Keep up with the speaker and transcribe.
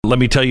let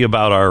me tell you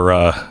about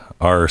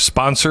our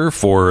sponsor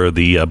for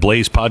the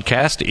Blaze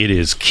podcast. It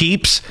is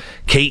Keeps,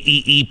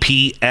 KEEPS.com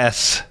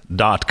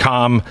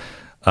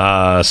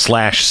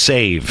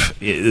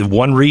 /save.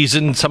 One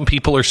reason some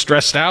people are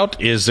stressed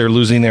out is they're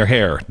losing their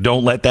hair.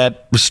 Don't let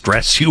that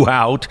stress you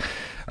out.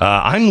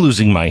 I'm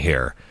losing my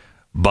hair,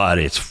 but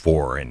it's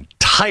for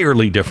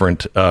entirely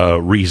different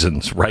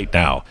reasons right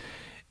now.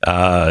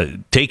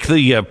 Take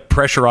the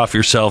pressure off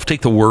yourself.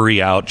 Take the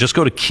worry out. Just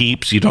go to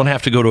Keeps. You don't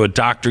have to go to a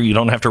doctor. You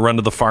don't have to run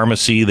to the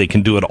pharmacy. They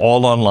can do it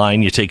all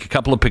online. You take a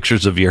couple of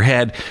pictures of your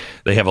head.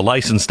 They have a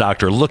licensed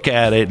doctor look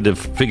at it to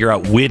figure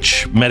out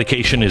which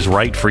medication is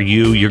right for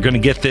you. You're going to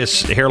get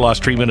this hair loss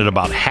treatment at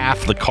about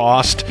half the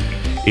cost.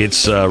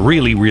 It's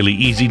really, really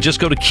easy. Just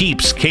go to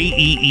Keeps,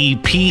 KEEPS.com,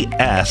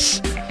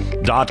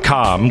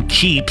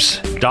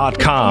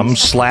 Keeps.com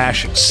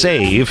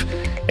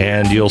 /save.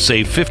 And you'll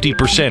save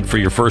 50% for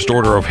your first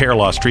order of hair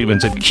loss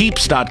treatments at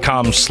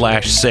keeps.com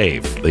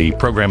 /save. The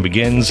program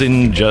begins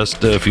in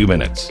just a few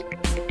minutes.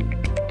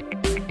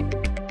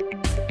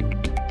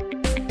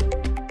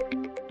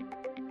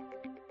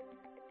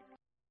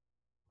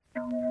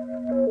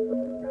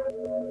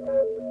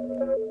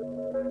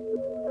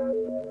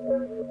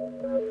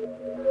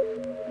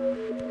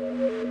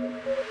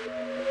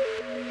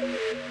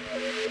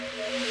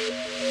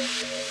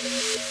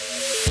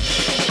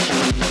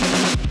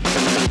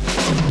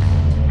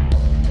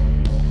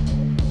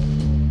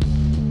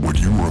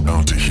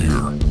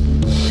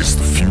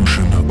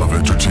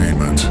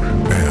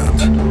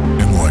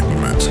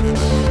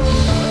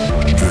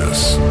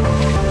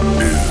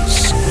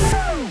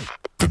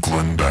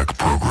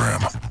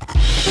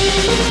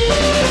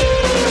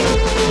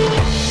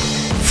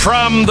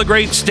 From the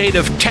great state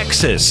of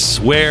Texas,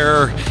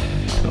 where,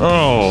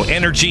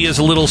 energy is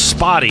a little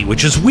spotty,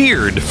 which is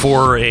weird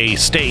for a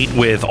state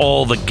with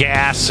all the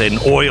gas and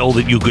oil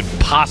that you could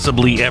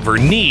possibly ever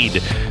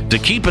need to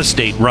keep a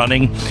state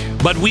running.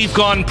 But we've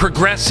gone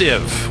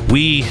progressive.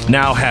 We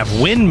now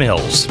have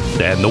windmills,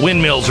 and the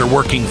windmills are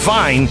working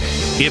fine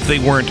if they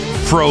weren't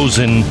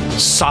frozen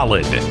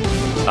solid.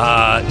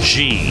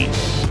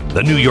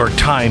 The New York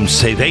Times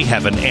say they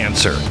have an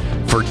answer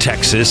for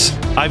Texas.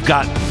 I've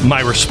got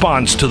my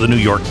response to the New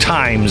York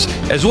Times,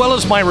 as well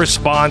as my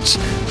response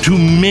to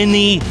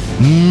many,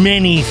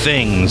 many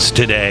things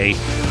today.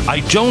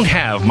 I don't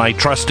have my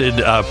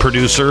trusted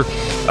producer,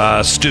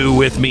 Stu,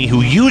 with me,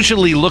 who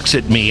usually looks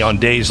at me on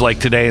days like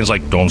today and is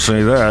like, don't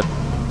say that.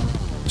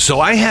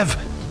 So I have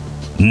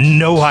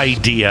no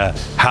idea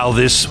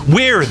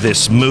where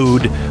this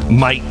mood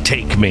might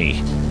take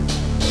me.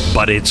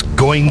 But it's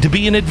going to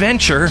be an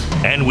adventure,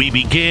 and we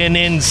begin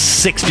in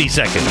 60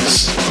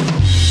 seconds.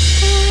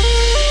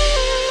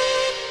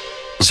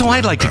 So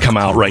I'd like to come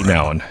out right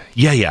now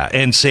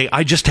and say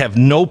I just have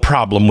no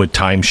problem with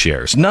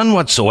timeshares. None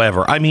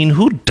whatsoever. I mean,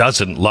 who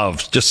doesn't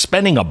love just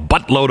spending a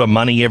buttload of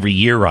money every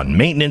year on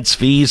maintenance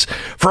fees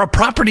for a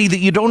property that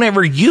you don't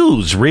ever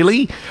use,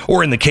 really?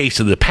 Or in the case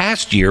of the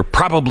past year,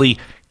 probably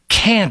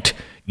can't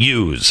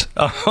use.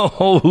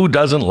 Oh, who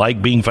doesn't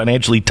like being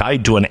financially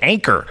tied to an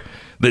anchor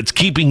that's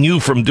keeping you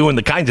from doing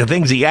the kinds of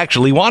things you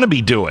actually want to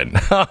be doing?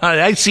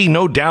 I see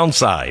no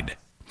downside.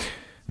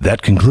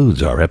 That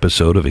concludes our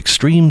episode of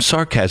Extreme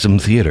Sarcasm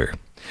Theater.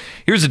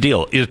 Here's the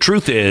deal. The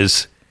truth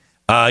is,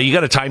 you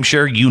got a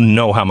timeshare, you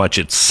know how much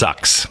it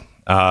sucks.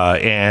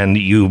 And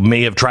you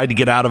may have tried to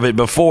get out of it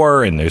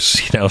before, and there's,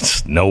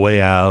 it's no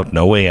way out,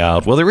 no way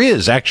out. Well, there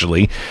is,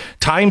 actually.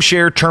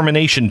 Timeshare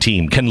Termination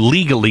Team can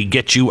legally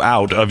get you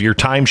out of your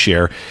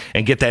timeshare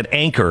and get that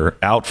anchor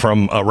out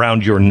from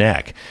around your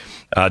neck.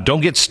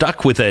 Don't get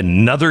stuck with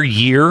another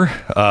year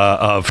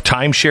of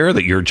timeshare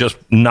that you're just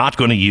not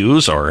going to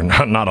use or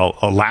not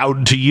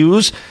allowed to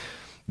use.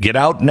 Get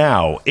out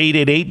now.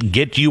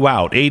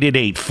 888-GET-YOU-OUT.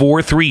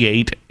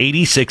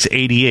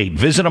 888-438-8688.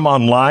 Visit them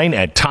online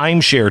at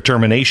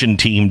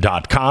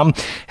timeshareterminationteam.com.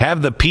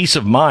 Have the peace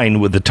of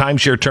mind with the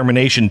Timeshare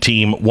Termination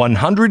Team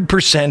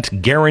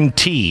 100%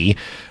 guarantee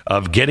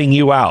of getting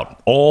you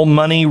out. All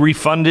money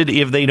refunded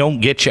if they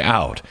don't get you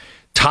out.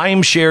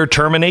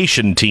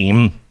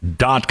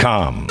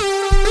 timeshareterminationteam.com.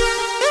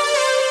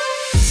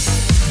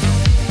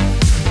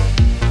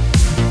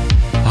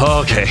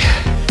 Okay.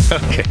 All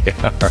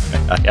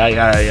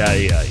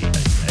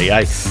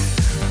right.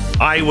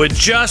 I would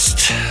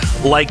just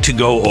like to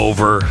go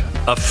over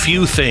a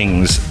few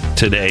things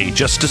today,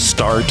 just to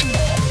start.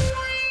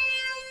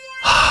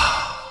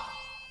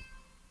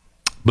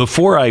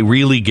 Before I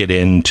really get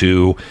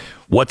into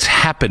what's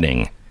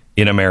happening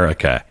in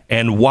America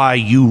and why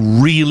you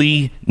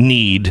really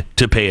need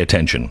to pay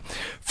attention.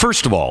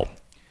 First of all,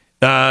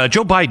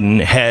 Joe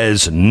Biden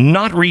has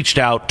not reached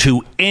out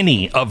to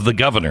any of the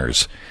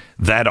governors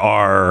that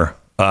are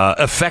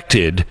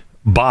affected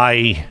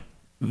by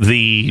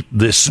the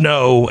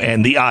snow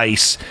and the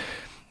ice.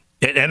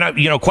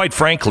 And quite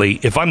frankly,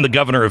 if I'm the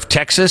governor of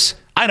Texas,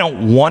 I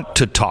don't want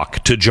to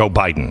talk to Joe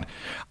Biden.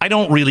 I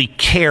don't really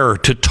care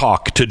to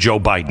talk to Joe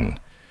Biden.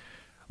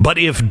 But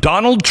if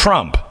Donald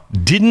Trump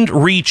didn't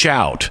reach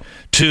out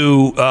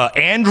to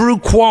Andrew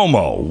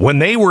Cuomo when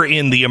they were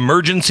in the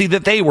emergency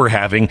that they were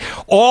having,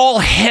 all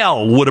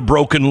hell would have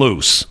broken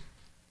loose.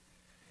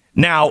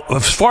 Now,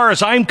 as far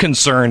as I'm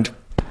concerned,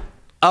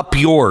 up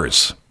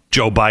yours,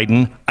 Joe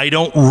Biden. I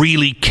don't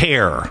really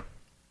care.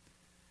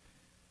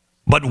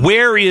 But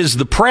where is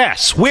the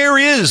press? Where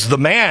is the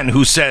man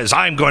who says,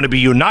 I'm going to be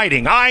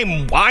uniting?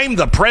 I'm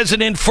the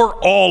president for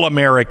all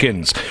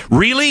Americans.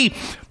 Really?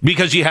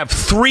 Because you have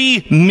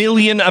 3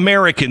 million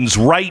Americans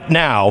right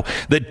now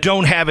that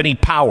don't have any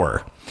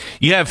power.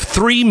 You have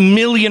 3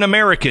 million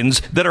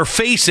Americans that are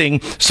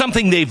facing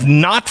something they've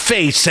not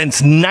faced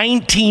since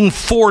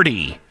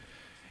 1940.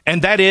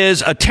 And that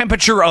is a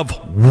temperature of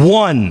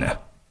 1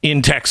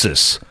 in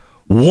Texas.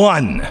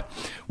 1.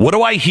 What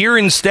do I hear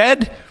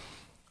instead?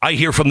 I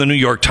hear from the New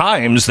York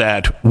Times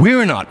that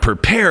we're not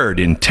prepared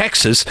in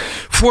Texas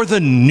for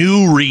the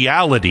new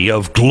reality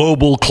of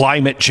global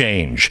climate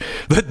change.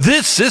 That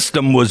this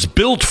system was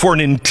built for an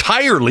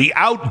entirely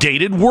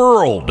outdated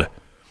world.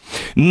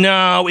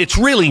 No, it's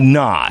really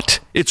not.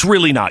 It's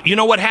really not. You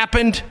know what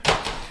happened?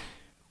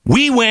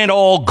 We went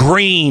all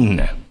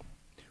green.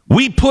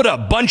 We put a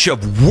bunch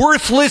of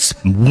worthless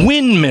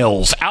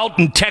windmills out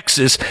in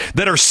Texas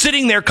that are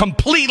sitting there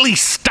completely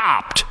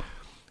stopped.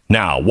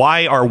 Now,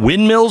 why are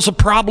windmills a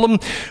problem?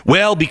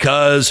 Well,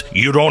 because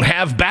you don't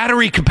have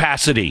battery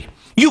capacity.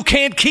 You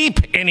can't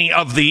keep any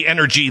of the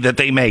energy that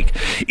they make.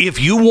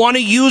 If you want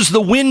to use the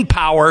wind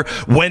power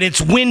when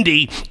it's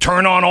windy,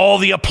 turn on all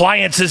the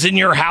appliances in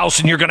your house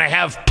and you're going to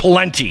have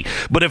plenty.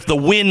 But if the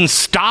wind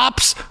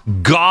stops,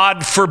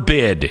 God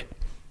forbid,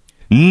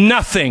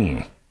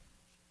 nothing.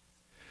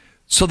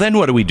 So then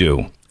what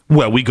do?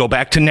 Well, we go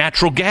back to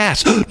natural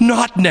gas.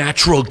 Not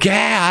natural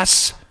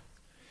gas.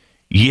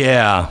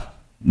 Yeah,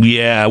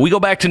 we go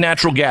back to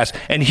natural gas.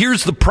 And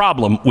here's the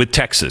problem with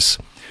Texas.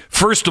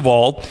 First of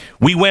all,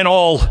 we went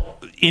all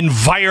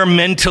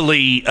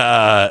environmentally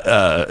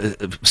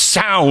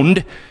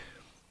sound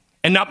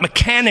and not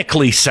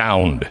mechanically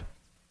sound.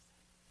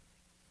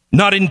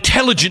 Not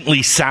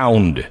intelligently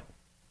sound.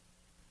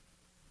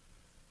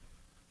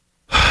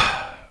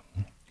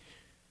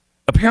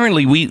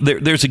 Apparently,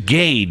 there's a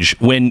gauge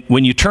when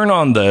you turn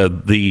on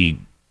the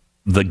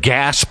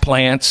gas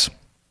plants.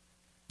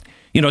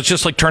 You know, it's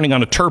just like turning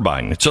on a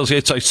turbine.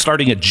 It's like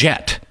starting a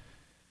jet,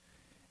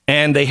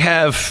 and they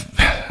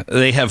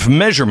have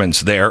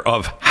measurements there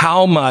of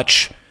how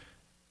much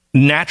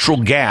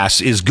natural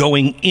gas is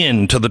going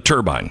into the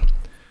turbine.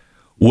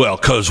 Well,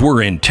 because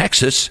we're in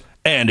Texas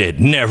and it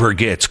never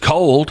gets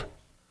cold,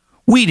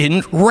 we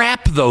didn't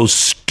wrap those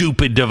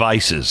stupid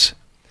devices.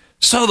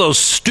 So those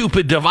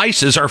stupid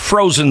devices are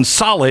frozen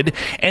solid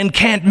and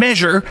can't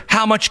measure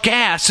how much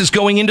gas is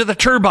going into the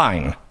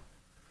turbine.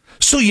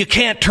 So you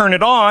can't turn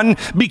it on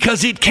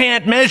because it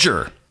can't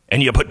measure.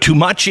 And you put too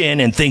much in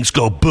and things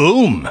go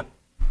boom.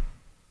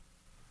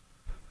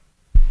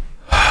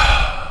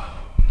 The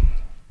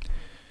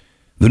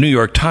New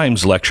York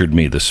Times lectured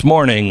me this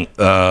morning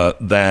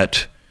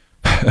that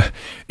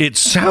it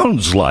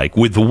sounds like,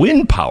 with the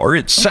wind power,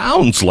 it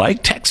sounds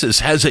like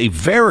Texas has a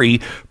very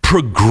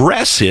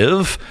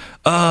progressive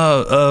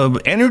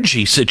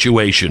energy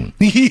situation.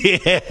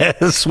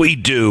 Yes, we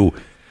do.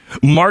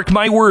 Mark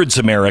my words,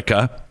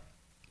 America.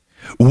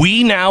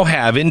 We now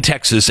have in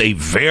Texas a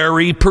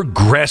very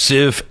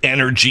progressive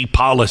energy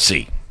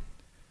policy.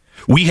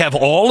 We have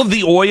all of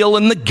the oil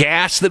and the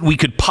gas that we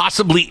could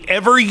possibly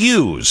ever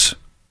use,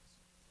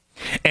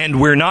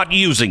 and we're not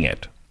using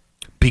it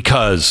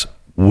because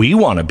we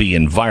want to be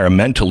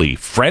environmentally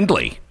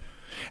friendly.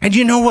 And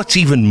you know what's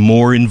even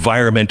more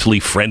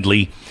environmentally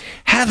friendly?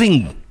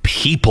 Having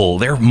people,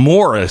 they're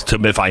more,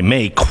 if I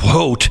may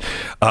quote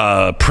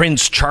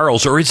Prince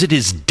Charles, or is it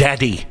his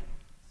daddy,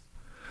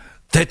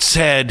 that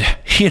said,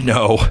 you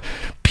know,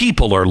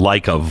 people are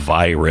like a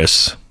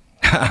virus.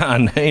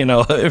 And, you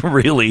know,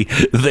 really,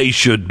 they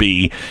should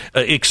be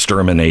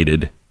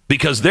exterminated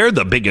because they're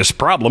the biggest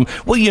problem.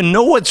 Well, you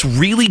know what's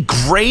really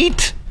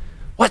great?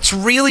 What's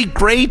really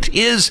great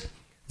is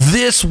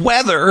this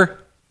weather,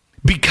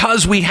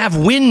 because we have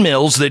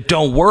windmills that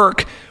don't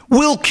work,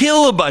 will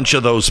kill a bunch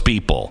of those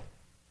people.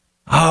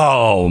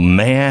 Oh,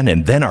 man,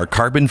 and then our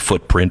carbon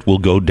footprint will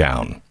go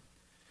down.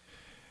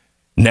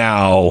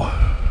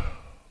 Now,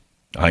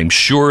 I'm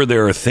sure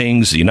there are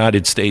things the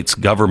United States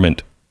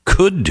government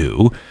could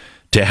do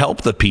to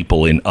help the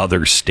people in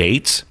other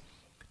states.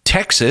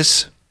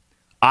 Texas,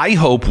 I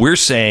hope we're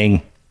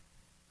saying,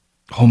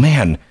 oh,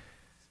 man,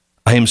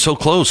 I am so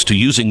close to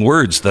using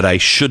words that I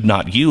should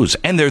not use.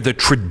 And they're the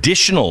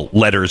traditional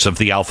letters of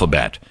the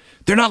alphabet.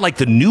 They're not like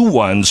the new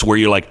ones where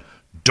you're like,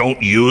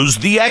 don't use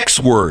the X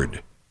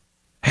word.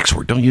 X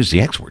word, don't use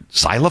the X word.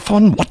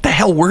 Xylophone? What the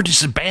hell word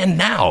is banned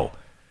now?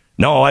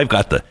 No, I've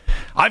got the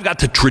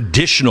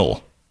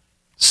traditional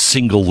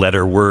single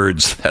letter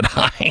words that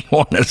I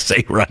want to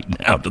say right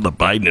now to the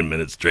Biden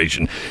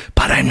administration,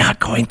 but I'm not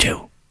going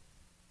to.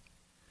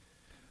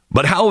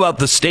 But how about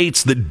the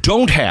states that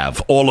don't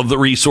have all of the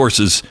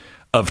resources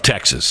of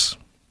Texas?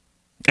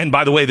 And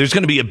by the way, there's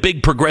going to be a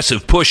big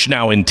progressive push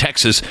now in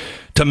Texas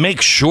to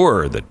make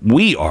sure that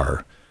we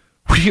are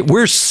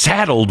We're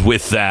saddled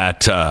with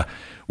that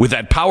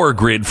power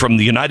grid from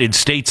the United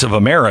States of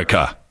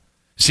America.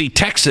 See,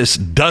 Texas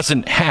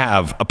doesn't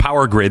have a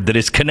power grid that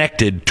is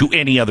connected to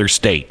any other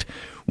state.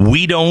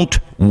 We don't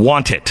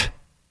want it.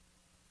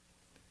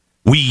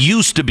 We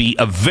used to be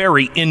a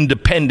very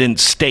independent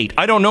state.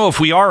 I don't know if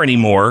we are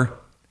anymore.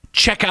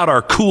 Check out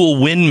our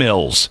cool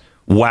windmills.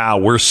 Wow,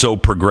 we're so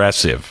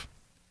progressive.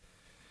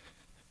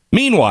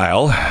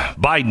 Meanwhile,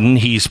 Biden,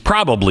 he's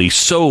probably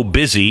so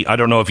busy. I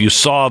don't know if you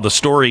saw the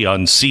story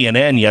on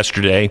CNN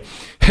yesterday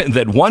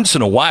that once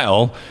in a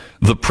while,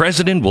 the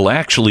president will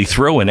actually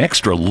throw an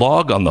extra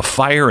log on the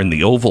fire in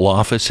the Oval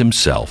Office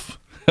himself.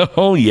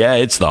 Oh, yeah,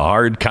 it's the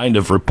hard kind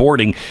of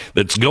reporting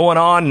that's going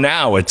on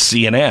now at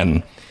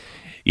CNN.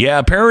 Yeah,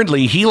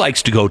 apparently he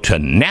likes to go to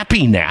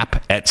nappy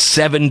nap at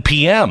 7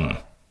 p.m.,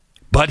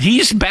 but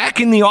he's back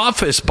in the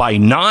office by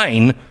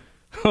 9.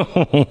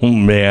 Oh,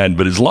 man,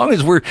 but as long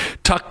as we're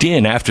tucked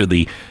in after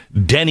the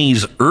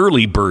Denny's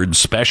early bird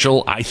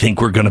special, I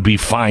think we're going to be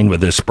fine with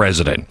this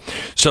president.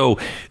 So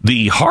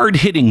the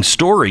hard-hitting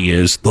story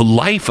is the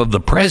life of the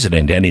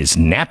president and his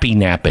nappy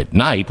nap at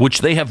night, which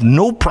they have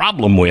no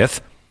problem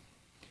with,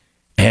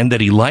 and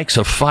that he likes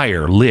a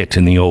fire lit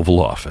in the Oval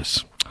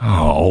Office.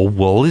 Oh,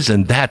 well,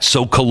 isn't that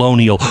so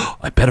colonial?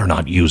 I better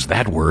not use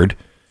that word.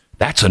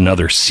 That's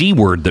another C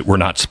word that we're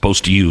not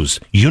supposed to use.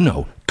 You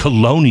know,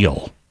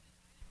 colonial.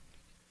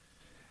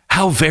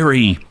 How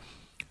very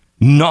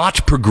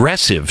not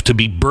progressive to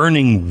be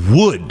burning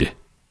wood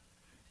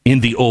in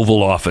the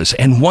Oval Office.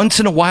 And once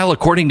in a while,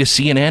 according to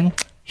CNN,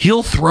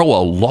 he'll throw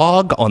a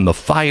log on the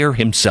fire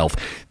himself.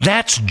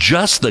 That's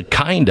just the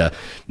kind of,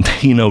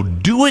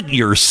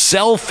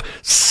 do-it-yourself,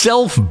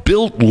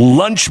 self-built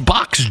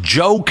lunchbox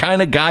Joe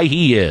kind of guy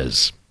he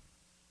is.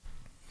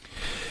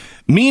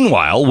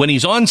 Meanwhile, when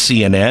he's on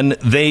CNN,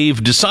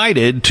 they've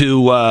decided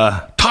to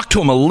talk to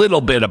him a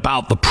little bit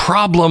about the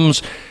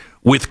problems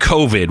with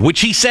COVID,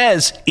 which he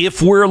says,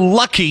 if we're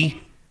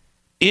lucky,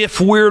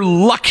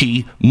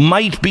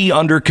 might be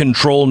under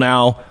control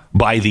now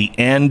by the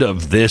end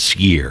of this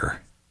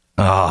year.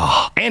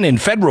 And in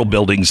federal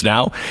buildings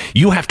now,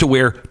 you have to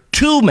wear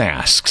 2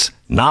 masks,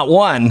 not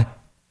 1.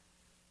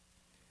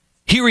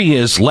 Here he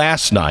is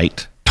last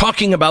night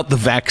talking about the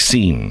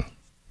vaccine.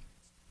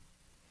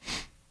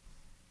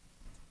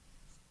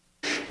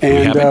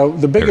 And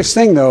the biggest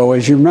thing, though,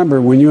 as you remember,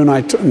 when you and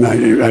I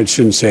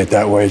shouldn't say it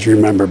that way, as you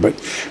remember, but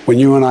when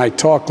you and I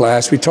talked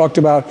last, we talked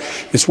about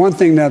it's one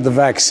thing to have the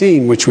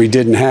vaccine, which we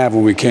didn't have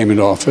when we came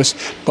into office,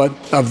 but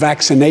a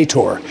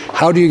vaccinator.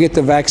 How do you get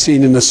the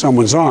vaccine into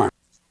someone's arm?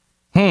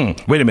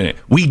 Wait a minute.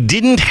 We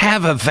didn't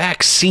have a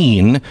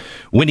vaccine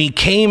when he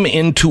came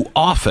into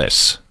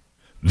office.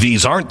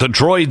 These aren't the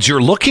droids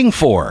you're looking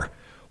for.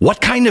 What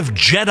kind of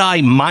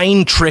Jedi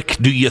mind trick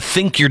do you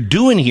think you're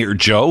doing here,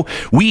 Joe?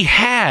 We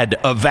had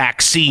a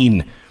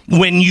vaccine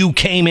when you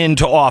came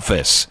into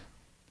office.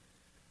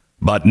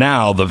 But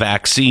now the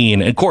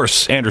vaccine, of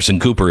course, Anderson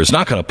Cooper is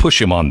not going to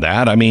push him on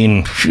that. I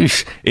mean,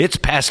 it's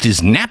past his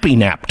nappy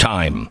nap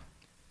time.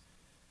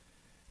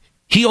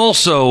 He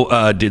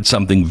also did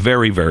something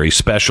very, very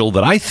special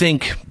that I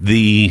think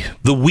the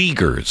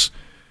Uyghurs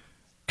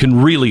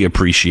can really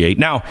appreciate.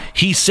 Now,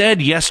 he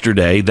said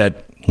yesterday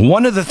that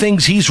one of the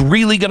things he's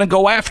really going to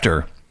go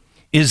after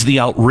is the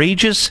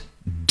outrageous,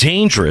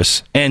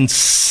 dangerous, and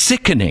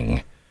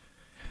sickening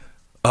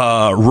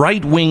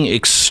right-wing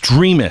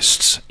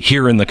extremists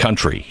here in the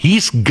country.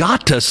 He's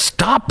got to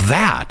stop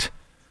that.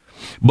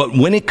 But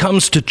when it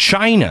comes to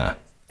China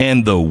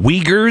and the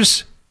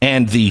Uyghurs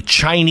and the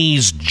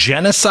Chinese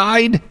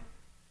genocide,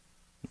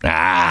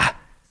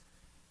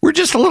 we're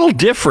just a little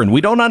different.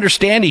 We don't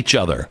understand each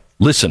other.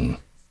 Listen.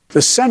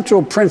 The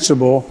central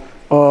principle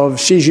of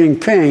Xi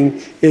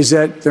Jinping is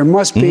that there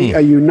must be a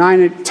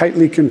united,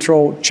 tightly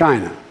controlled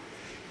China.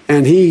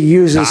 And he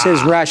uses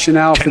his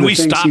rationale for the things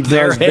he does. Can we stop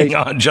there? Hang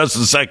on just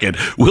a second.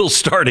 We'll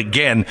start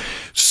again.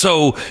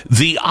 So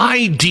the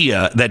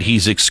idea that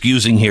he's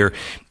excusing here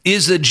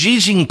is that Xi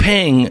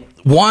Jinping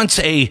wants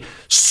a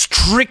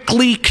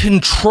strictly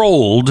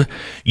controlled,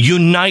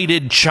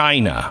 united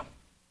China.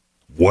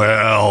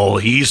 Well,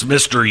 he's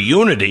Mr.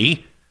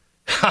 Unity.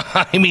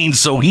 I mean,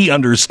 so he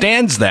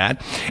understands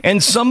that.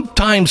 And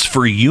sometimes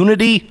for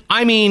unity,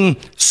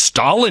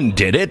 Stalin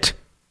did it.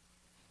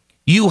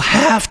 You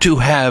have to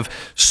have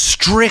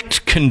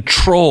strict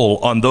control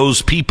on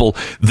those people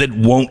that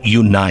won't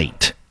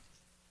unite.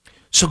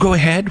 So go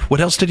ahead.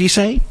 What else did he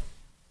say?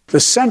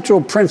 The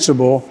central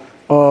principle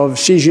of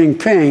Xi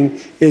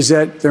Jinping is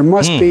that there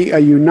must be a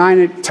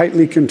united,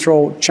 tightly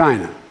controlled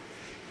China.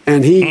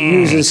 And he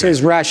uses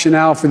his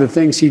rationale for the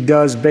things he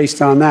does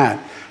based on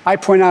that. I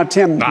point out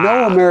to him,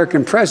 no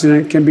American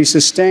president can be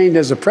sustained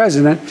as a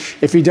president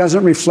if he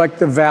doesn't reflect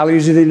the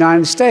values of the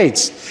United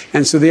States.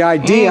 And so the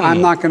idea, I'm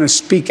not going to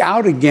speak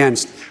out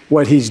against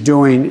what he's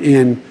doing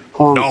in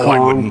Hong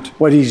Kong,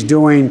 what he's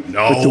doing with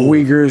the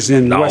Uyghurs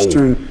in the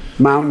western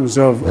mountains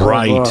of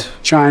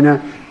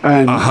China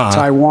and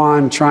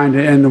Taiwan, trying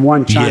to end the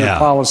one China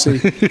policy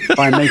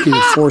by making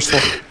it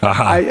forceful.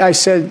 I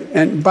said,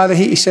 and by the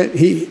way, he said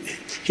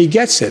he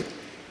gets it.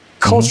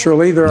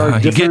 culturally, there are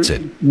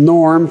different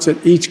norms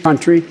at each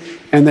country,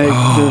 and their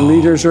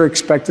leaders are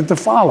expected to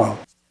follow.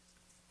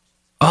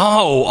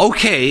 Oh,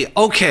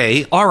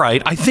 okay. All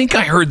right. I think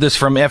I heard this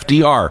from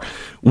FDR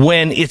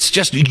when it's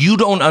just you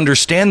don't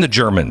understand the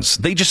Germans.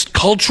 They just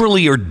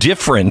culturally are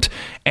different,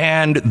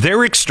 and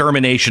their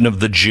extermination of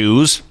the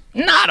Jews,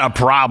 not a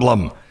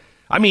problem.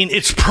 I mean,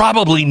 it's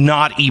probably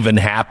not even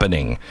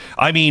happening.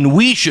 I mean,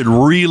 we should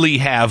really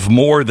have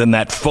more than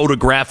that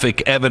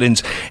photographic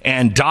evidence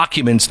and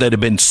documents that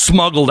have been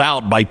smuggled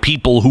out by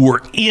people who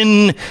were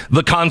in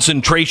the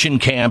concentration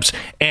camps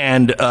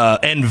and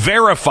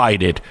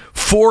verified it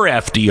for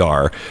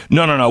FDR.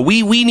 No.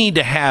 We need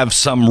to have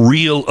some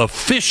real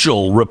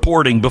official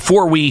reporting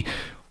before we.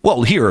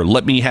 Well, here,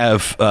 let me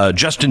have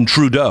Justin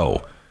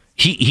Trudeau.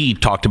 He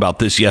talked about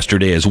this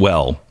yesterday as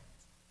well.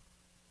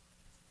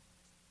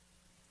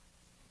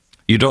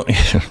 You don't?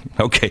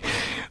 Okay.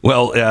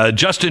 Well,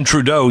 Justin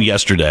Trudeau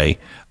yesterday,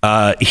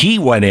 he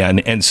went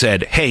in and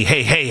said,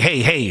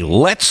 hey,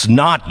 let's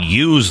not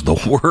use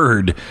the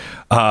word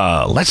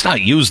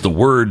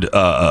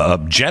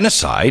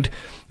genocide.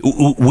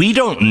 We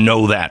don't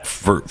know that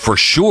for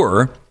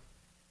sure.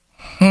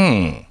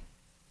 Well,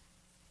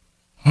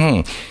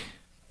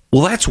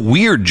 that's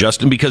weird,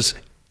 Justin, because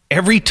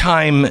every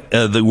time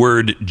the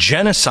word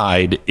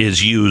genocide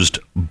is used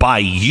by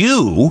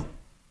you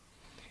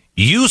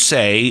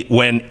say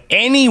when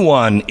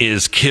anyone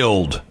is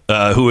killed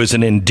who is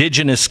an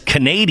Indigenous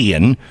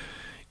Canadian,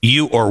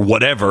 or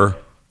whatever,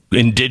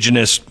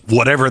 Indigenous,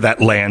 whatever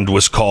that land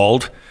was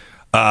called,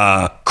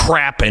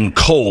 crap and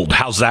cold.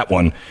 How's that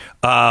one?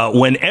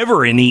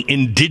 Whenever any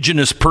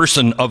Indigenous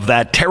person of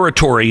that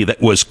territory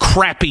that was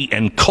crappy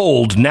and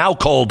cold, now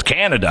called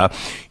Canada,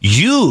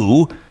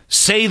 you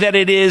say that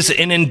it is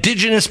an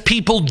Indigenous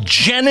people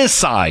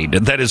genocide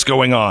that is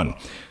going on.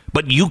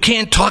 But you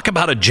can't talk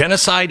about a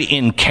genocide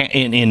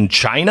in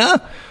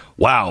China?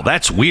 Wow,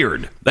 that's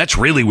weird. That's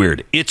really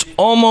weird. It's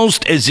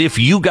almost as if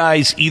you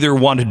guys either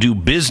want to do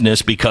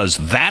business because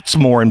that's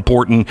more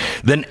important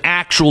than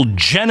actual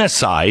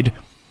genocide,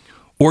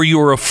 or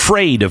you're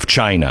afraid of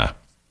China.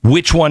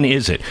 Which one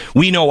is it?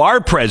 We know our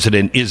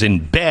president is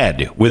in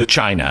bed with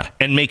China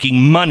and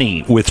making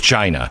money with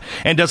China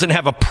and doesn't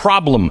have a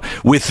problem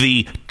with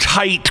the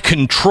tight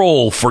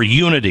control for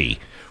unity.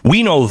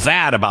 We know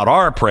that about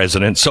our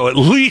president, so at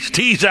least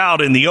he's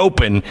out in the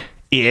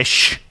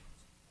open-ish.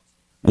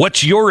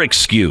 What's your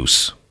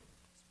excuse?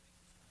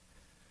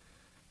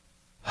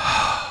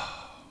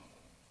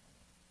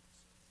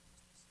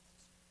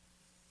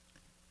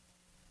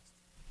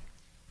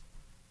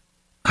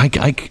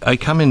 I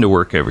come into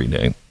work every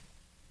day,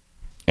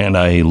 and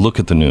I look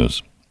at the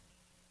news,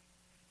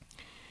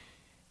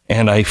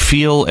 and I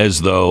feel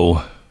as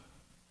though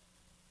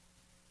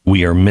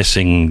we are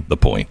missing the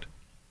point.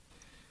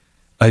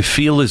 I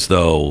feel as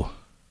though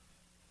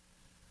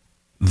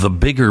the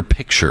bigger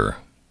picture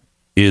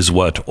is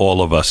what all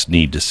of us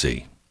need to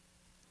see.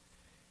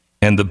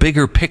 And the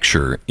bigger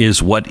picture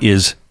is what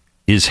is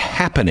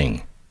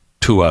happening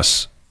to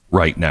us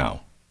right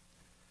now.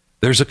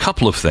 There's a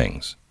couple of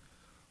things.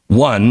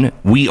 One,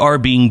 we are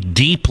being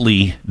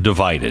deeply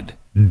divided.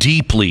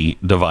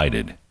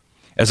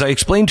 As I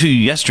explained to you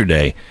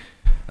yesterday,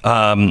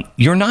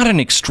 you're not an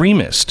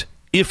extremist.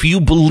 If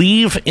you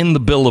believe in the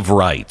Bill of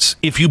Rights,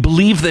 if you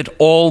believe that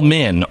all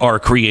men are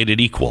created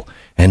equal,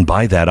 and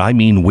by that I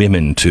mean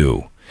women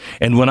too.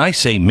 And when I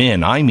say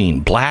men, I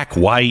mean black,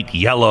 white,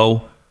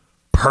 yellow,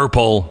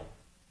 purple,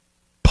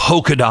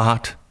 polka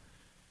dot,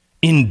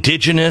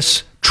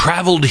 indigenous,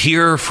 traveled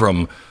here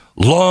from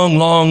long,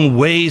 long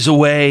ways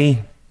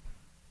away.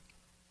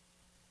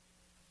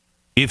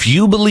 If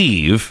you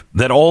believe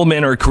that all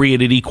men are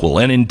created equal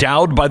and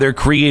endowed by their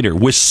creator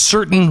with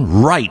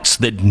certain rights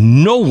that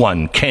no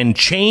one can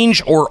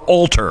change or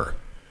alter,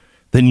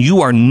 then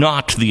you are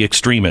not the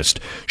extremist.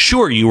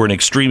 Sure, you were an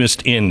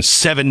extremist in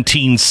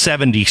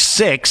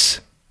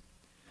 1776,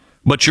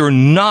 but you're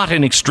not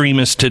an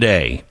extremist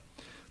today.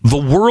 The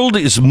world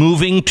is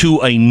moving to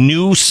a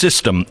new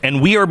system,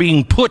 and we are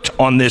being put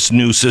on this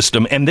new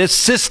system, and this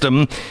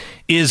system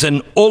is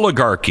an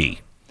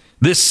oligarchy.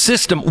 This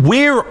system,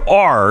 where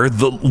are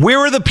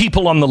the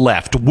people on the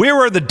left? Where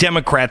are the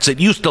Democrats that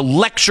used to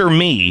lecture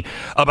me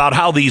about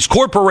how these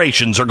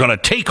corporations are going to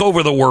take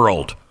over the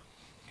world?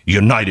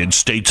 United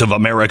States of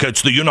America,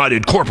 it's the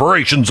United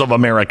Corporations of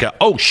America.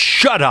 Oh,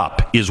 shut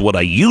up, is what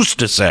I used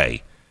to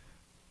say.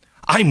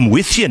 I'm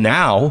with you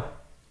now,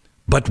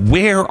 but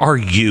where are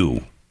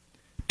you?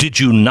 Did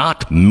you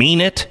not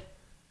mean it?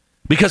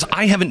 Because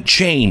I haven't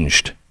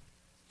changed.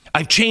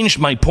 I've changed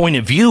my point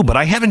of view, but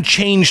I haven't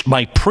changed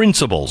my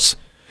principles.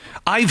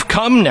 I've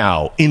come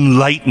now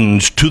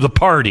enlightened to the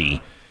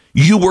party.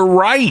 You were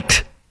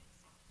right.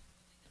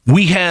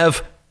 We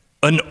have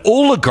an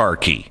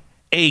oligarchy,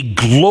 a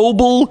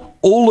global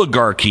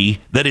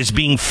oligarchy that is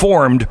being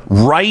formed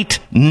right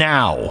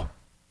now.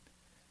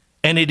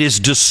 And it is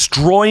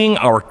destroying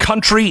our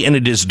country, and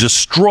it is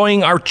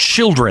destroying our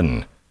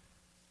children.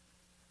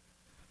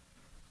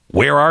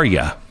 Where are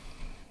you?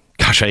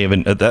 Gosh, I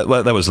haven't.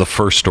 That was the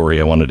first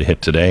story I wanted to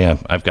hit today.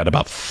 I've got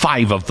about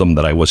 5 of them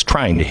that I was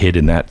trying to hit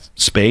in that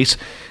space.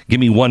 Give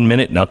me 1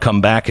 minute and I'll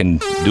come back and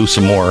do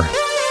some more.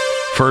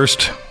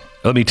 First,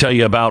 let me tell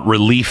you about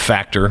Relief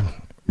Factor.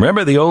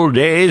 Remember the old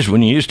days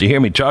when you used to hear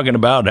me talking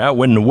about how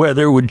when the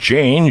weather would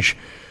change,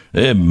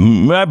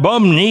 my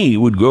bum knee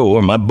would go,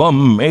 or my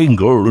bum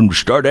ankle, and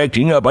start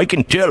acting up? I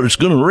can tell it's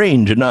going to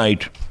rain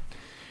tonight.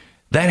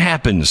 That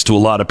happens to a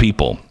lot of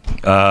people.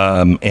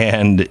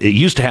 And it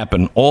used to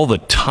happen all the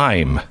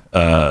time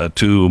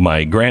to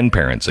my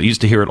grandparents. I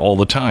used to hear it all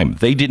the time.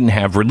 They didn't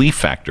have Relief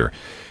Factor.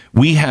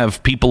 We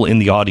have people in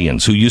the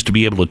audience who used to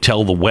be able to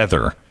tell the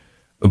weather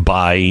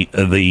by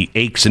the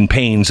aches and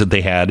pains that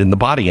they had in the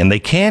body, and they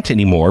can't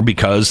anymore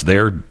because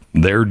they're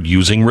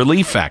using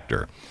Relief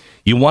Factor.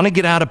 You want to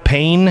get out of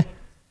pain?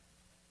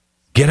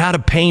 Get out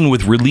of pain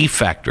with Relief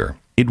Factor.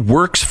 It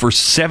works for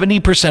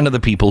 70% of the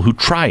people who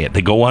try it.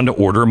 They go on to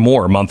order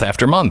more month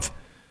after month.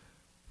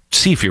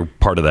 See if you're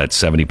part of that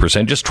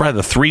 70%. Just try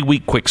the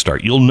 3-week quick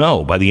start. You'll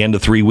know by the end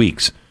of 3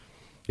 weeks.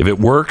 If it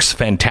works,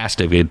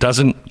 fantastic. If it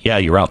doesn't, yeah,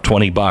 you're out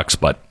 $20,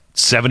 but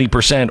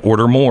 70%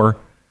 order more.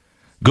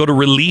 Go to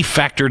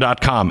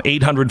relieffactor.com,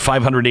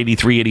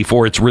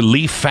 800-500-8384. It's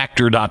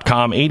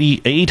relieffactor.com,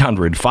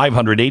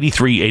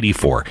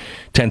 800-500-8384.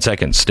 10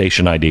 seconds,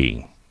 station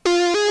ID.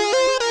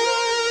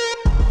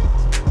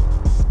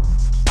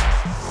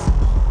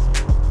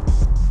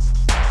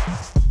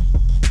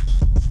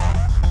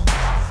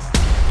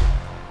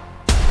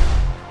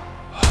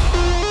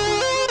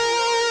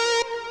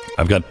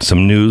 I've got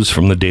some news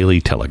from the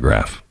Daily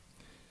Telegraph.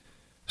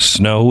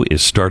 Snow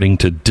is starting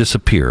to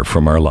disappear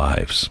from our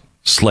lives.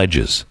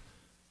 Sledges,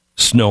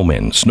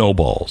 snowmen,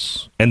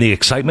 snowballs, and the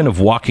excitement of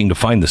walking to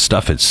find the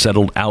stuff that's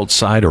settled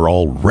outside are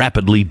all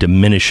rapidly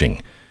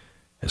diminishing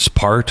as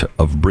part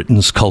of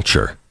Britain's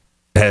culture.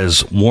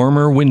 As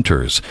warmer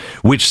winters,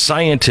 which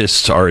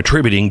scientists are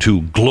attributing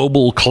to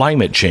global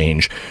climate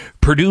change,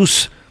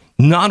 produce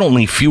not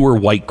only fewer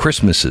white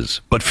Christmases,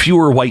 but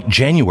fewer white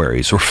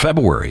Januaries or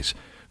Februaries.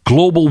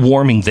 Global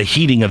warming, the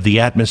heating of the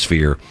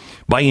atmosphere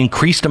by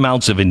increased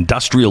amounts of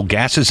industrial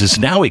gases, is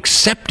now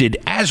accepted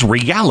as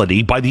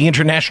reality by the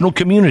international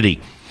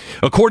community.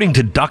 According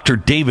to Dr.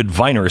 David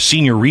Viner, a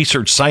senior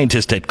research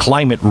scientist at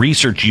Climate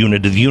Research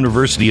Unit at the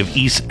University of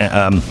East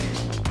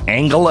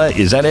Anglia,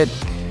 is that it?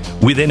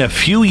 Within a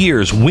few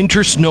years,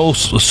 winter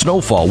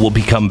snowfall will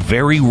become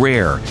very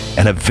rare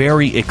and a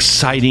very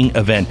exciting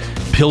event.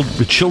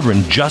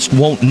 Children just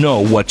won't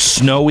know what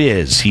snow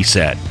is, he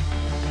said.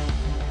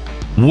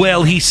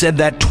 Well, he said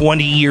that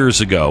 20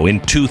 years ago in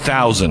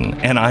 2000,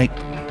 and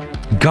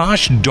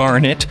gosh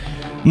darn it,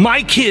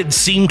 my kids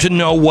seem to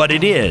know what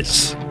it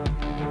is.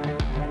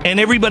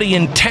 And everybody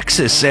in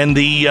Texas and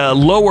the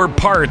lower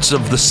parts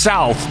of the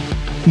South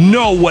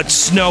know what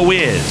snow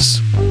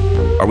is.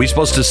 Are we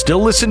supposed to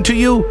still listen to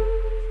you?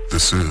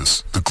 This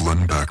is the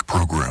Glenn Beck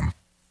Program.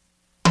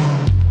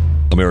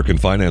 American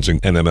Financing,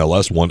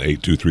 NMLS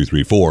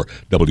 182334,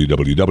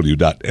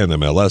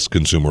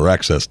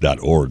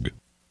 www.nmlsconsumeraccess.org.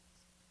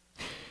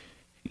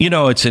 You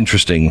know, it's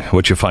interesting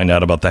what you find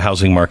out about the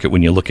housing market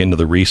when you look into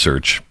the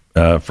research.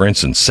 For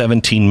instance,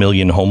 17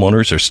 million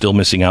homeowners are still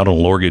missing out on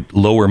a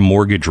lower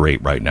mortgage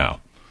rate right now.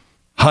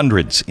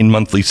 Hundreds in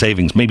monthly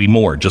savings, maybe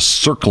more, just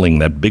circling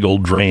that big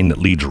old drain that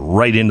leads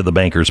right into the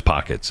bankers'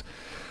 pockets.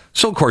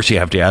 So, of course, you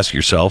have to ask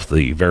yourself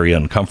the very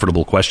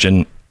uncomfortable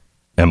question,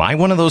 am I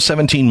one of those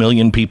 17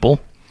 million people?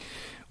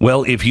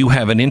 Well, if you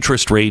have an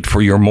interest rate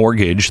for your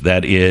mortgage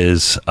that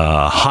is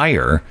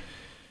higher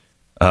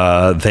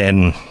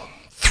than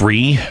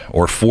 3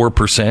 or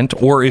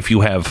 4%, or if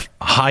you have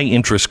high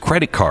interest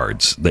credit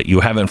cards that you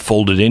haven't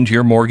folded into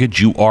your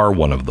mortgage, you are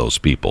one of those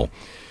people.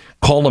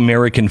 Call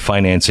American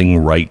Financing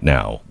right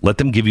now. Let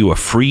them give you a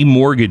free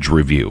mortgage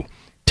review.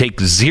 Take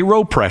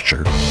zero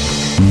pressure,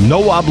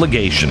 no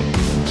obligation,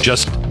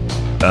 just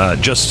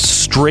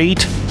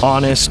straight,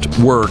 honest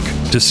work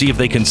to see if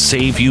they can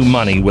save you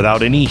money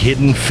without any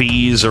hidden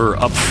fees or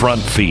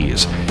upfront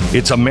fees.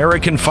 It's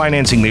American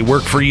Financing. They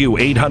work for you.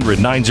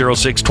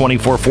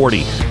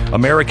 800-906-2440.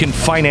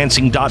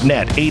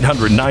 AmericanFinancing.net.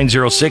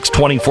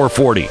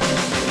 800-906-2440.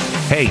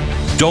 Hey,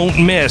 don't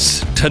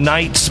miss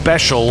tonight's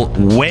special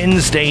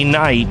Wednesday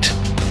night.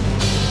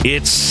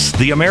 It's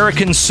the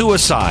American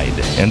suicide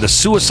and the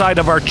suicide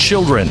of our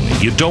children.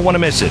 You don't want to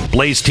miss it.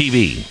 Blaze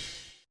TV.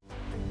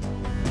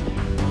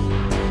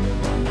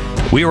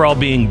 We are all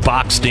being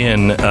boxed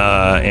in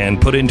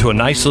and put into a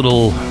nice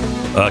little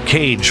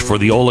cage for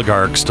the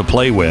oligarchs to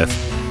play with.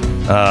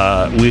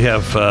 We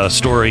have a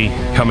story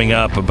coming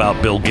up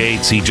about Bill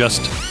Gates. He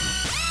just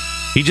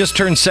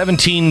turned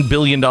 $17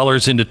 billion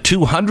into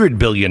 $200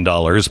 billion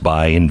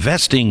by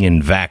investing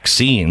in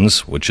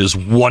vaccines, which is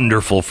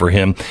wonderful for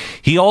him.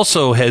 He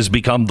also has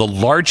become the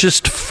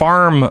largest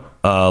farm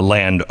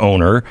land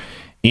owner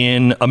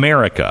in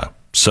America.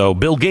 So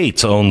Bill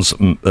Gates owns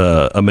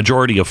a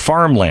majority of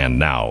farmland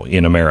now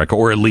in America,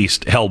 or at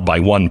least held by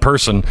one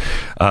person.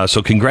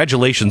 So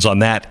congratulations on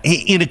that.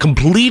 In a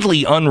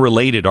completely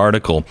unrelated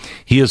article,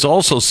 he has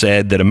also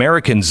said that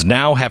Americans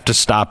now have to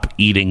stop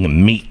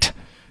eating meat.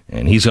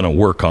 And he's going to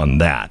work on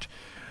that.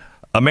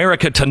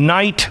 America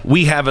Tonight,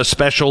 we have a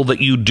special that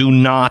you do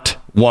not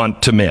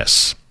want to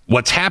miss.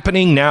 What's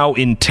happening now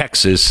in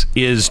Texas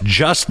is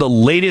just the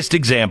latest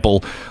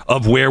example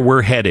of where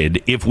we're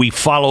headed if we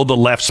follow the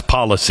left's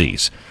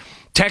policies.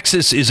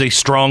 Texas is a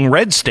strong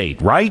red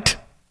state, right?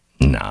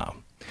 No.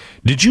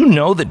 Did you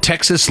know that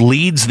Texas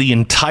leads the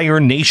entire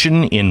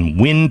nation in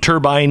wind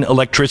turbine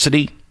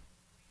electricity?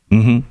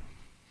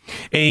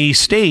 A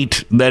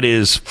state that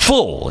is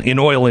full in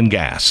oil and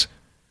gas.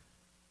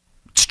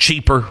 It's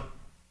cheaper.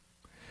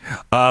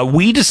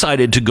 We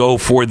decided to go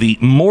for the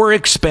more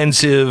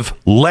expensive,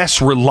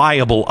 less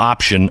reliable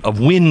option of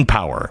wind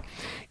power.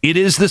 It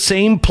is the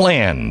same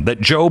plan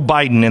that Joe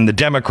Biden and the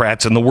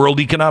Democrats and the World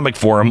Economic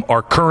Forum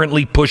are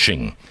currently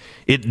pushing.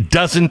 It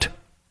doesn't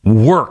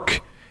work.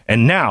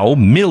 And now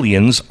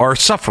millions are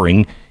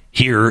suffering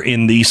here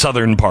in the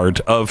southern part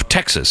of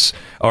Texas.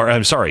 Or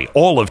I'm sorry,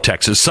 all of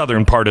Texas,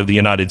 southern part of the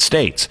United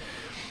States.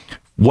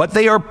 What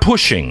they are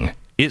pushing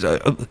is,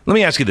 let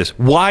me ask you this.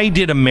 Why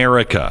did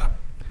America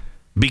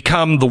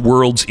become the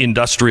world's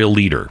industrial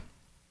leader?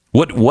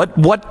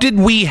 What did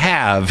we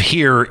have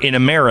here in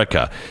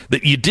America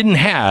that you didn't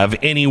have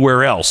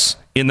anywhere else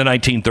in the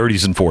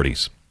 1930s and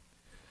 40s?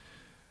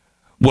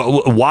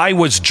 Well, why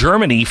was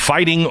Germany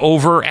fighting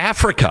over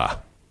Africa?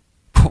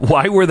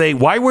 Why were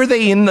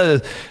they in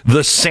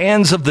the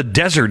sands of the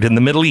desert in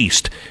the Middle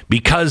East?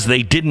 Because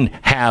they didn't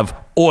have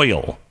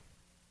oil.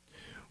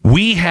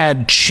 We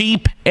had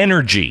cheap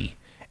energy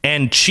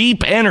and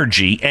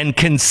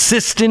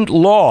consistent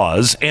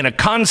laws and a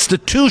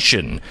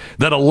constitution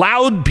that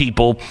allowed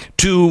people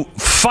to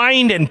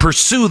find and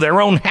pursue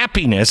their own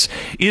happiness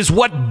is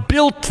what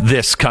built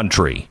this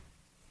country.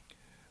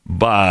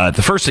 But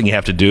the first thing you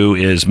have to do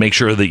is make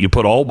sure that you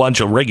put a whole bunch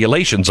of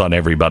regulations on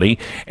everybody.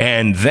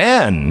 And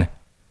then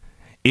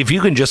if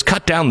you can just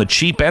cut down the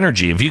cheap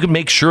energy, if you can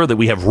make sure that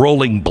we have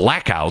rolling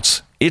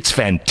blackouts, it's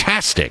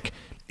fantastic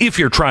if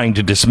you're trying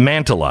to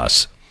dismantle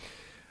us.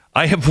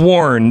 I have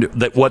warned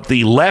that what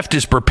the left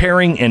is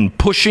preparing and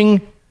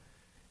pushing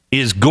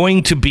is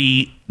going to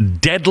be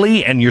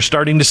deadly, and you're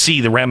starting to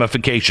see the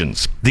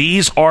ramifications.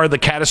 These are the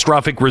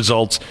catastrophic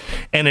results,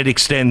 and it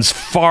extends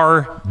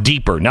far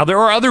deeper. Now, there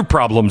are other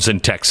problems in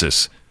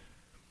Texas,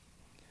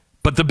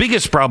 but the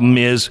biggest problem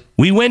is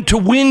we went to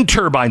wind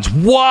turbines.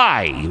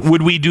 Why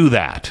would we do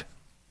that?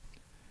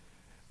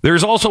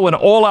 There's also an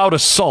all-out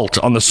assault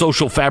on the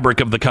social fabric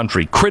of the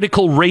country.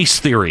 Critical race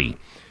theory,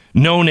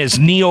 known as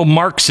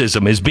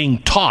neo-Marxism, is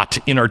being taught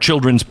in our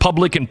children's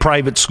public and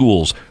private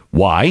schools.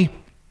 Why?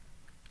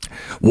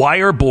 Why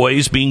are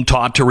boys being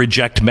taught to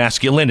reject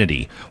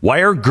masculinity? Why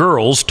are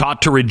girls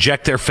taught to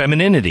reject their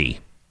femininity?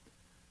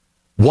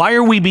 Why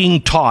are we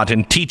being taught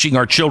and teaching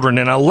our children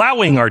and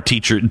allowing our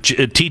teachers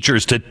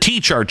to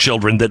teach our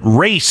children that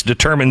race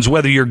determines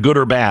whether you're good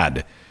or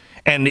bad,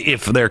 and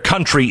if their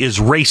country is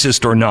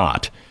racist or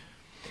not?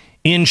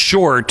 In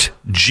short,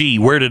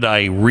 where did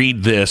I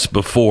read this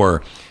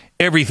before?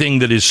 Everything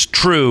that is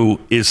true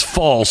is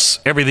false.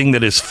 Everything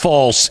that is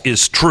false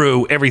is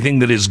true. Everything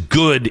that is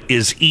good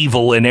is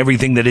evil. And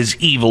everything that is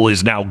evil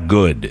is now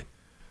good.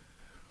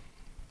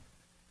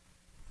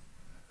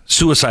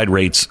 Suicide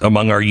rates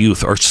among our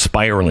youth are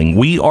spiraling.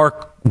 We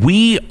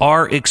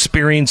are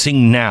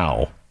experiencing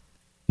now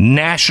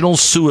national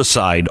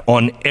suicide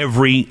on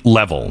every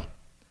level.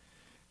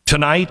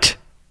 Tonight,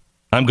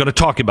 I'm going to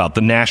talk about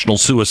the national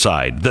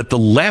suicide that the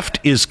left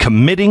is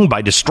committing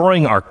by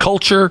destroying our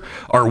culture,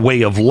 our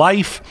way of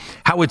life,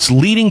 how it's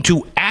leading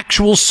to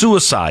actual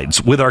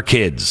suicides with our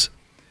kids.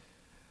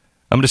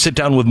 I'm going to sit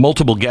down with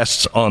multiple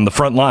guests on the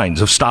front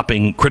lines of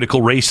stopping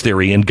critical race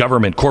theory in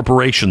government,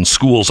 corporations,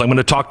 schools. I'm going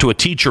to talk to a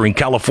teacher in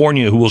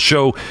California who will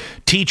show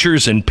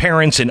teachers and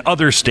parents in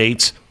other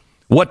states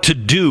what to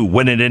do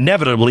when it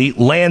inevitably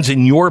lands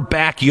in your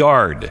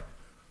backyard.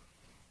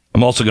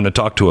 I'm also going to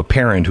talk to a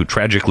parent who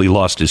tragically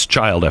lost his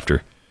child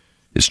after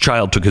his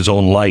child took his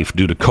own life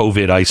due to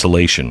COVID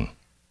isolation.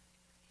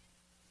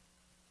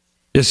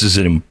 This is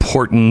an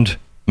important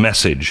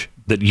message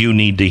that you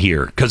need to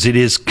hear because it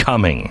is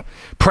coming.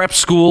 Prep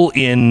school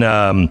in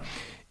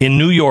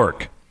New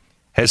York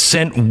has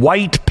sent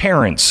white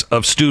parents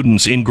of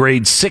students in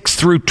grades 6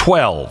 through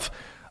 12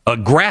 a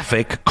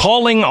graphic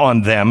calling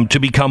on them to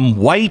become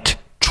white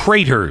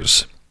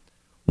traitors.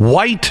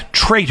 White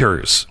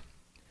traitors.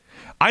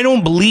 I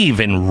don't believe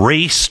in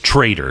race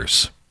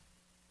traitors.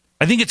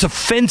 I think it's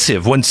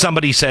offensive when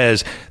somebody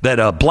says that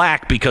a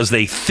black, because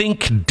they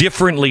think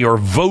differently or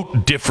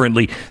vote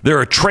differently,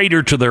 they're a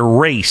traitor to their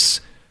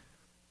race.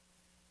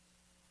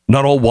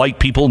 Not all white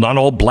people, not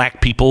all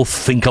black people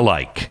think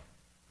alike.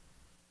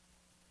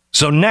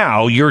 So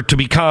now you're to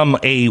become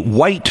a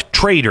white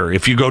traitor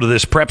if you go to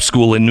this prep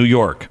school in New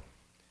York.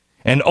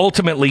 And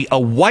ultimately a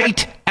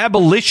white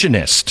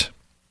abolitionist.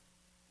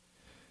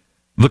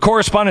 The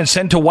correspondence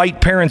sent to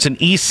white parents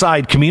in East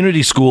Side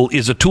Community School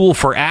is a tool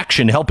for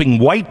action, helping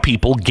white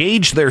people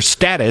gauge their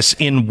status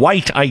in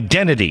white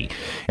identity.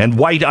 And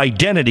white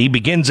identity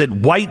begins at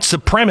white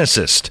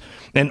supremacist.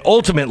 and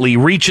ultimately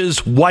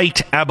reaches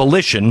white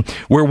abolition,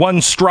 where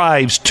one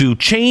strives to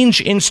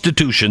change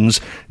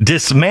institutions,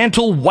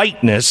 dismantle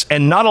whiteness,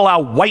 and not allow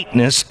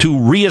whiteness to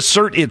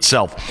reassert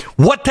itself.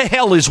 What the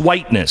hell is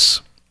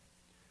whiteness?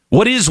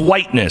 What is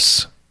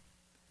whiteness?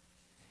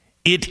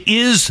 It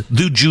is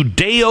the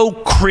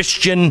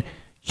Judeo-Christian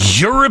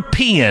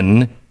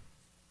European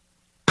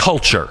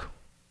culture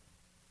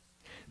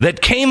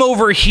that came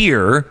over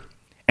here,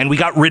 and we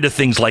got rid of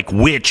things like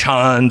witch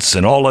hunts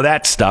and all of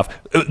that stuff.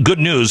 Good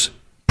news,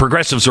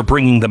 progressives are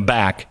bringing them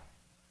back.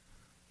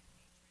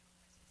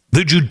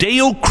 The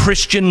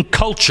Judeo-Christian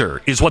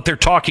culture is what they're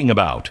talking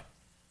about.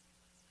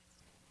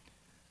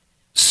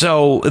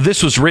 So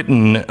this was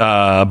written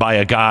by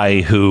a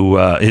guy who,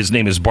 his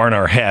name is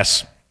Barnard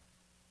Hess.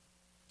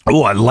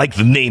 Oh, I like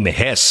the name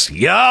Hess.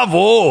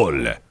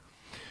 Jawohl.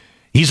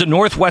 He's a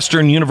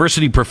Northwestern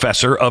University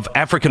professor of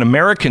African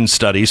American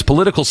studies,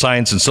 political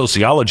science, and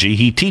sociology.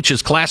 He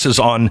teaches classes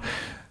on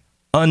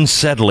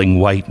unsettling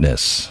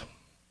whiteness.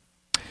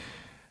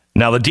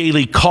 Now, the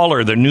Daily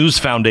Caller, the news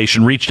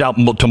foundation, reached out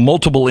to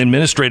multiple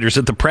administrators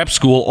at the prep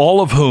school,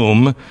 all of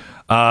whom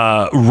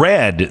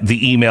read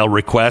the email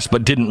request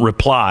but didn't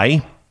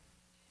reply.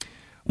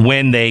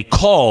 When they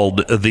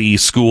called the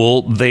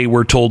school, they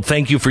were told,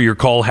 "Thank you for your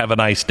call. Have a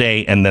nice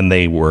day." And then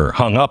they were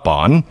hung up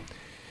on.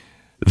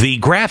 The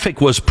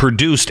graphic was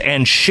produced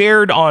and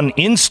shared on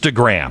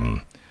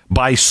Instagram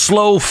by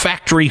Slow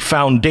Factory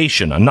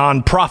Foundation, a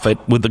nonprofit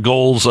with the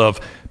goals of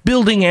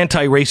building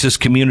anti-racist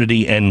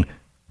community and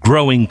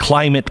growing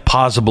climate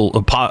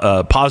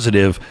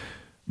positive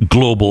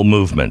global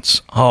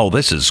movements. Oh,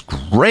 this is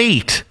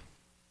great.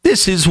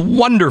 This is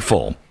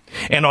wonderful.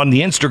 And on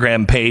the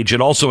Instagram page,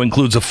 it also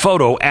includes a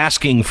photo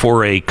asking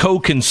for a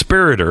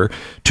co-conspirator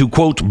to,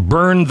 quote,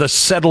 burn the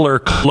settler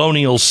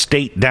colonial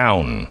state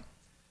down.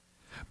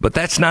 But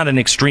that's not an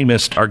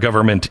extremist our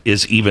government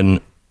is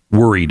even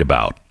worried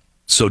about.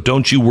 So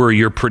don't you worry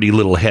your pretty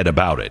little head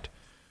about it.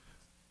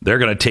 They're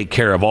going to take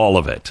care of all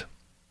of it.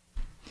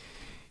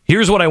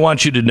 Here's what I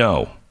want you to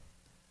know.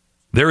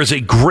 There is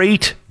a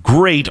great,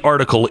 great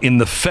article in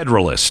The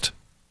Federalist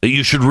that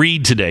you should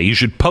read today. You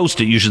should post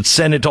it. You should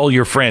send it to all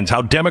your friends.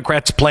 How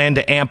Democrats plan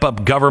to amp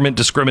up government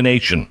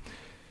discrimination.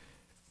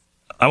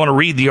 I want to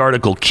read the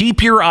article.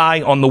 Keep your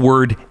eye on the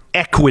word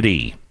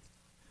equity,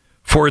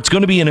 for it's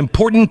going to be an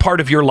important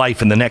part of your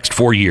life in the next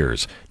 4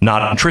 years.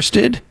 Not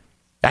interested?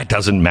 That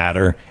doesn't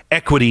matter.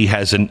 Equity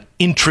has an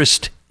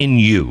interest in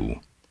you.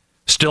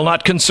 Still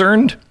not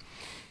concerned?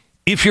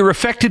 If you're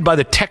affected by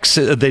the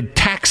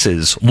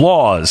taxes,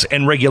 laws,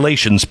 and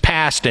regulations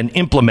passed and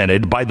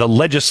implemented by the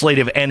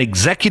legislative and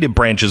executive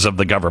branches of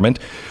the government,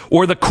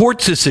 or the court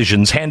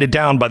decisions handed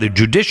down by the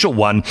judicial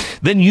one,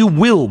 then you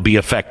will be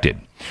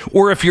affected.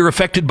 Or if you're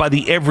affected by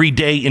the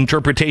everyday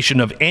interpretation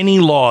of any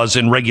laws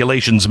and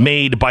regulations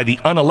made by the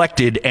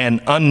unelected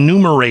and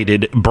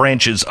unnumerated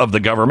branches of the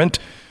government,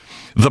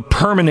 the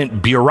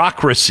permanent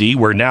bureaucracy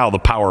where now the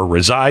power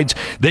resides,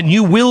 then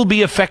you will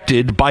be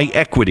affected by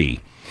equity.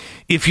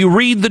 If you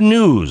read the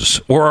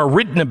news or are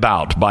written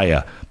about by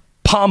a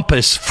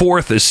pompous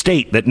fourth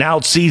estate that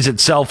now sees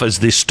itself as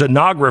the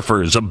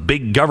stenographers of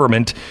big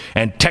government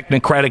and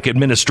technocratic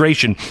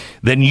administration,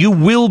 then you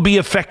will be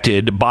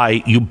affected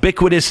by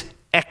ubiquitous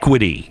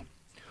equity.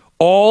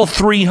 All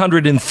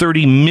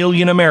 330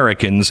 million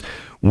Americans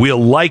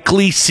will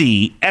likely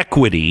see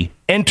equity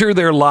enter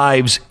their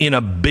lives in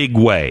a big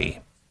way.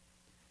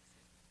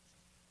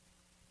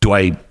 Do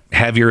I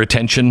have your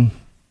attention?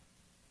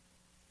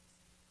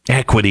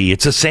 Equity,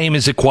 it's the same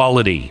as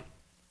equality.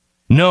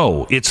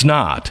 No, it's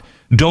not.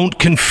 Don't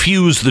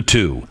confuse the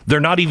two. They're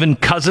not even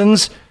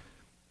cousins.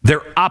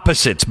 They're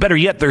opposites. Better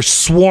yet, they're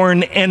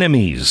sworn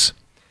enemies.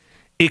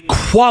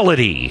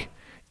 Equality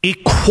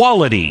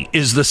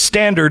is the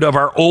standard of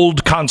our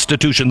old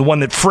Constitution, the one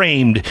that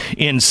framed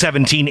in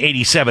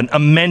 1787,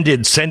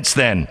 amended since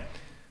then.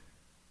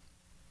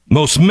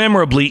 Most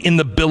memorably in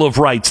the Bill of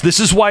Rights. This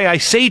is why I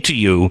say to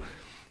you,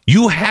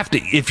 you have to,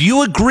 if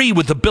you agree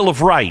with the Bill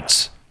of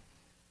Rights,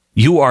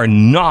 you are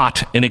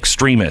not an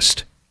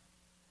extremist.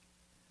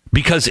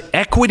 Because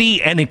equity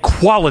and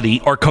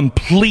equality are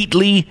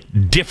completely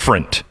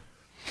different.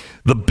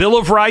 The Bill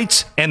of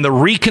Rights and the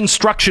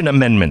Reconstruction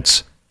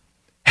Amendments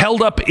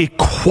held up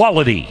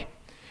equality,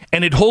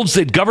 and it holds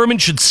that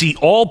government should see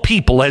all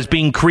people as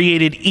being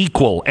created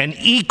equal and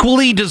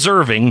equally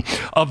deserving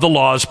of the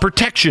law's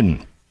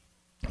protection.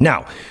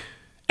 Now,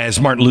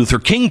 as Martin Luther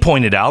King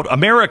pointed out,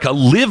 America,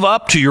 live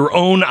up to your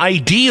own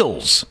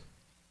ideals.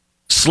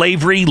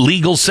 Slavery,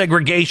 legal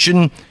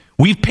segregation,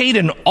 we've paid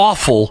an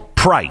awful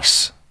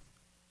price.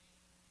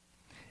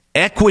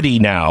 Equity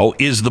now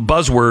is the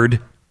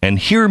buzzword, and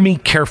hear me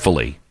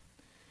carefully.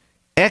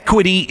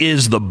 Equity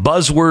is the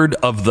buzzword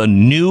of the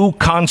new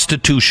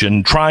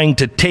Constitution trying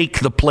to take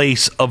the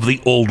place of the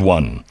old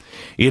one.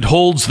 It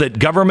holds that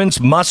governments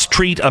must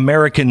treat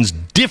Americans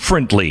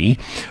differently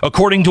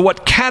according to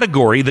what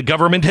category the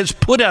government has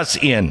put us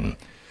in.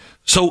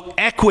 So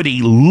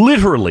equity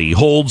literally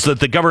holds that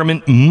the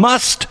government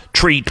must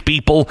treat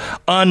people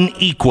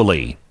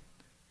unequally.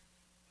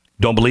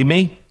 Don't believe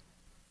me?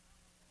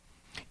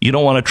 You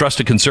don't want to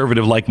trust a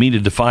conservative like me to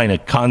define a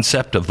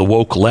concept of the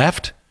woke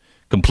left?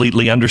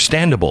 Completely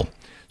understandable.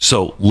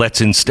 So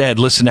let's instead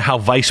listen to how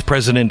Vice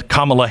President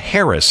Kamala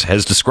Harris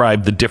has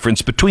described the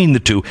difference between the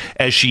two,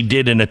 as she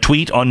did in a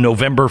tweet on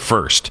November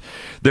 1st.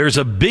 There's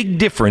a big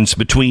difference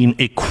between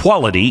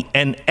equality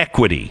and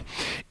equity.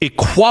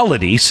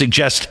 Equality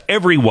suggests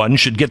everyone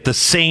should get the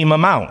same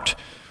amount.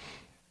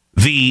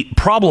 The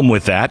problem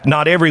with that,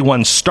 not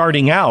everyone's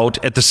starting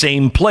out at the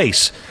same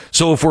place.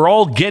 So if we're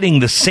all getting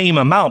the same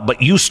amount, but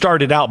you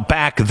started out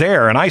back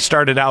there and I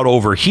started out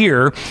over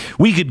here,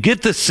 we could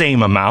get the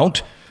same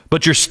amount,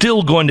 but you're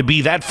still going to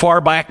be that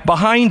far back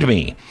behind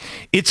me.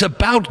 It's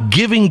about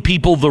giving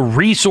people the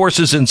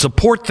resources and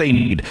support they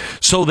need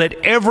so that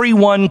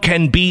everyone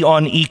can be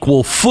on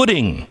equal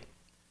footing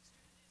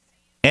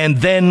and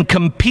then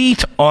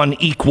compete on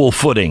equal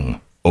footing.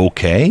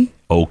 Okay.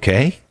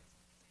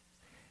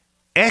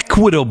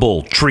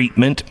 Equitable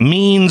treatment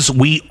means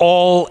we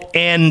all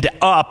end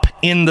up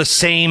in the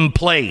same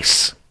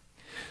place.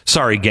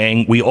 Sorry,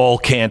 gang, we all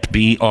can't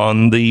be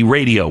on the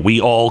radio.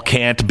 We all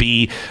can't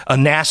be a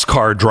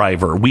NASCAR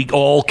driver. We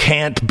all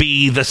can't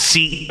be the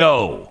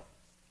CEO.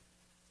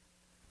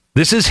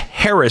 This is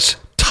Harris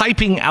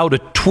typing out a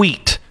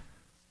tweet.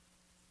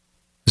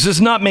 This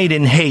is not made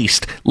in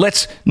haste.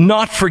 Let's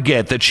not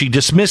forget that she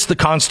dismissed the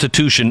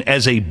Constitution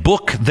as a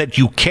book that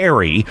you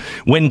carry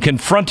when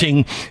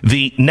confronting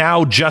the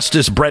now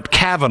Justice Brett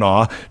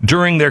Kavanaugh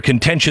during their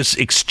contentious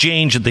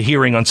exchange at the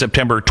hearing on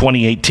September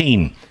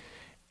 2018.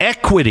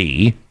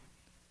 Equity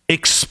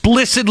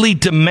explicitly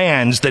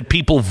demands that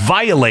people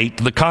violate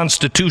the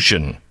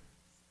Constitution.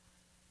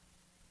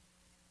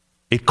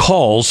 It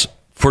calls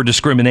for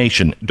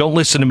discrimination. Don't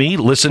listen to me.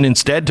 Listen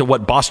instead to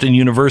what Boston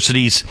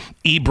University's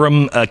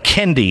Ibram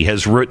Kendi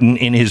has written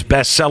in his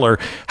bestseller,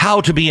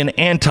 How to Be an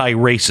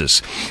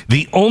Anti-Racist.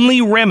 The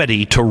only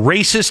remedy to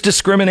racist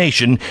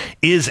discrimination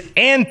is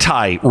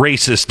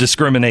anti-racist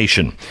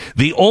discrimination.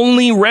 The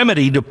only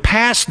remedy to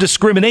past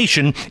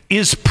discrimination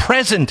is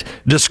present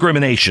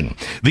discrimination.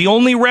 The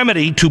only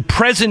remedy to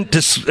present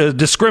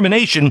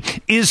discrimination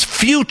is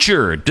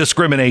future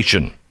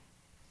discrimination.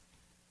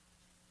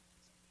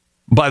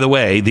 By the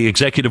way, the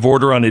executive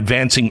order on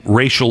advancing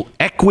racial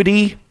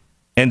equity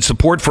and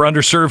support for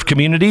underserved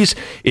communities,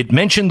 it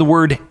mentioned the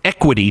word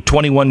equity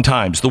 21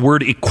 times. The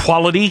word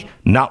equality,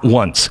 not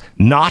once.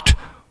 Not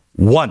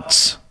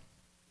once.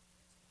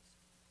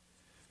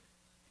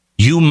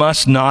 You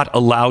must not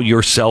allow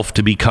yourself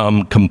to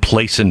become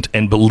complacent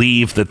and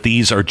believe that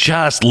these are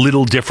just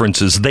little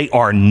differences. They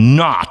are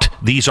not.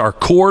 These are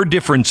core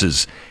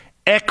differences.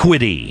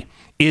 Equity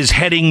is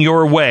heading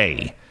your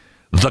way.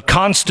 The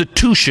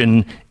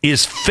Constitution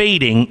is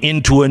fading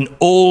into an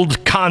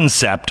old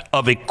concept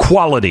of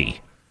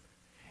equality.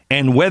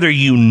 And whether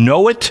you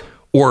know it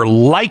or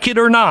like it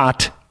or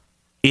not,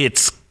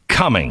 it's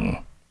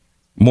coming.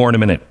 More in a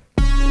minute.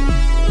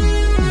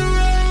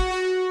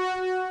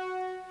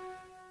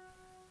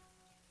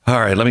 All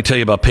right, let me tell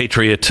you about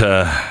Patriot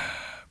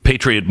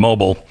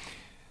Mobile.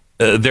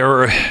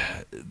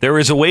 There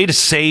is a way to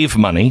save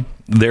money.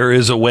 There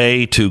is a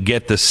way to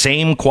get the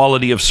same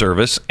quality of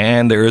service,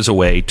 and there is a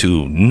way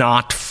to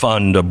not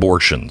fund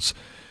abortions.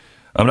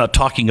 I'm not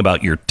talking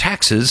about your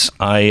taxes,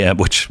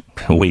 which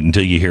wait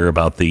until you hear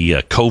about the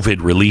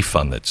COVID relief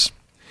fund that's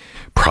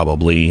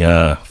probably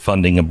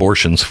funding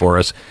abortions for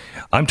us.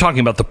 I'm talking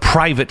about the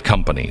private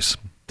companies,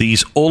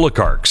 these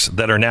oligarchs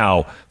that are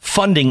now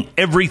funding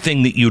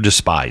everything that you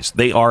despise.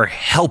 They are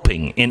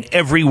helping in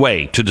every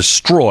way to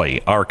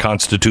destroy our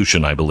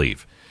Constitution, I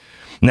believe.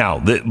 Now,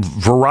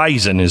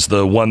 Verizon is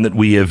the one that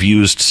we have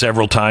used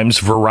several times.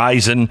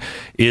 Verizon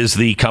is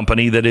the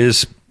company that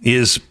is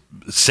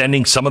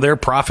sending some of their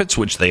profits,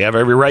 which they have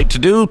every right to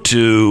do,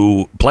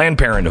 to Planned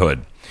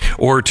Parenthood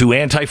or to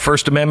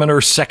anti-First Amendment or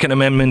Second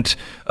Amendment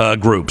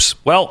groups.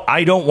 Well,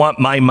 I don't want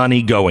my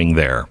money going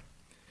there.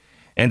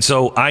 And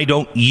so I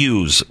don't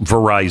use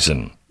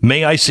Verizon.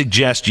 May I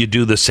suggest you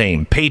do the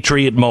same?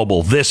 Patriot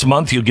Mobile. This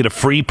month, you'll get a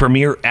free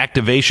Premier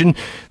activation.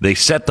 They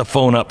set the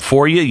phone up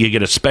for you. You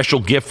get a special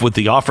gift with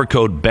the offer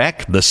code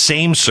Beck, the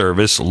same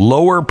service,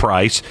 lower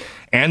price,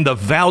 and the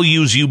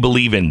values you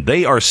believe in.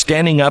 They are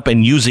standing up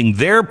and using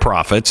their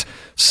profits,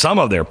 some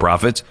of their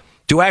profits,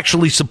 to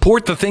actually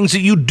support the things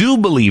that you do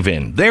believe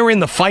in. They're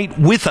in the fight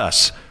with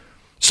us.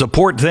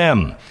 Support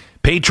them.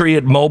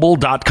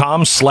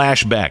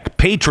 PatriotMobile.com/Beck.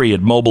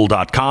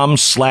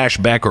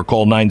 PatriotMobile.com/Beck or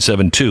call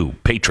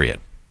 972-PATRIOT.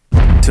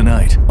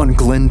 Tonight on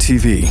Glenn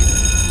TV,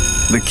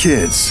 the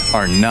kids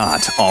are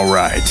not all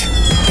right.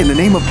 In the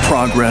name of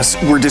progress,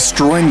 we're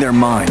destroying their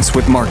minds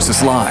with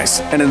Marxist lies.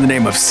 And in the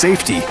name of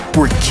safety,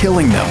 we're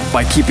killing them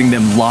by keeping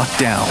them locked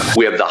down.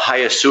 We have the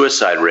highest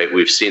suicide rate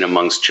we've seen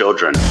amongst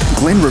children.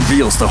 Glenn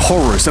reveals the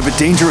horrors of a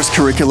dangerous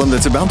curriculum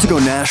that's about to go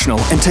national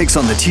and takes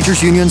on the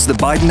teachers' unions, the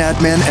Biden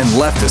admin, and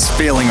leftists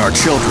failing our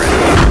children.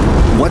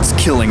 What's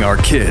killing our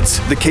kids?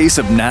 The case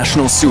of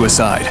national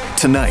suicide.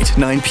 Tonight,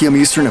 9 p.m.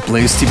 Eastern at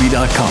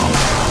blazetv.com.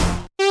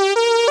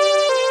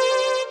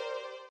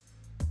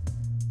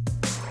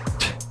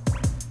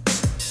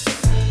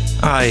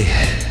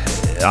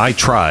 I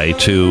try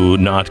to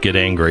not get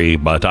angry,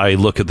 but I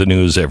look at the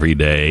news every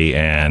day,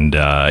 and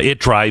it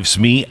drives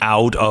me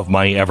out of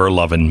my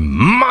ever-loving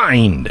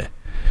mind.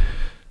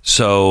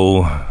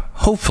 So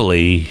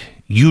hopefully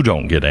you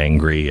don't get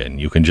angry, and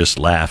you can just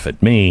laugh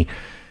at me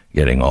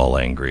getting all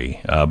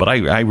angry. But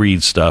I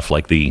read stuff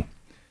like the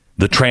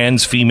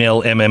trans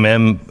female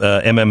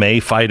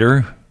MMA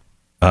fighter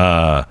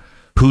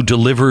who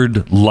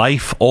delivered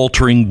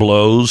life-altering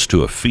blows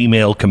to a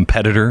female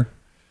competitor.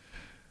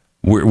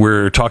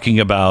 We're talking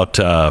about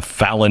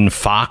Fallon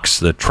Fox,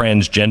 the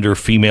transgender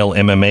female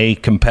MMA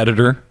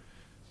competitor,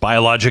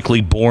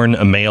 biologically born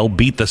a male,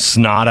 beat the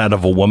snot out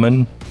of a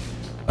woman.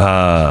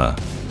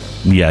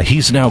 Yeah,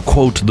 he's now,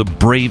 quote,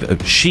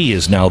 she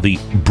is now the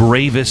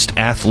bravest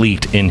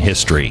athlete in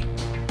history.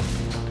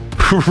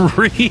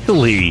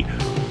 Really?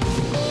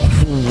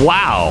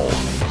 Wow.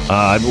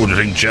 I would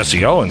think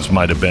Jesse Owens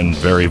might have been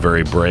very,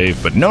 very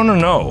brave, but no.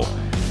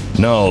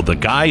 No, the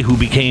guy who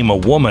became a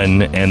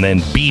woman and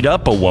then beat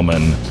up a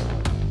woman,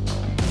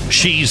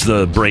 she's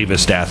the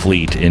bravest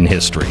athlete in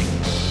history.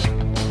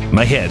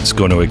 My head's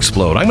going to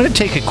explode. I'm going to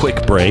take a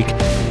quick break,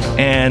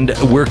 and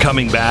we're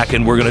coming back,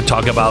 and we're going to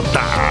talk about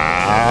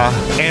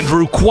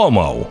Andrew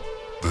Cuomo.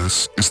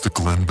 This is the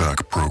Glenn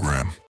Beck Program.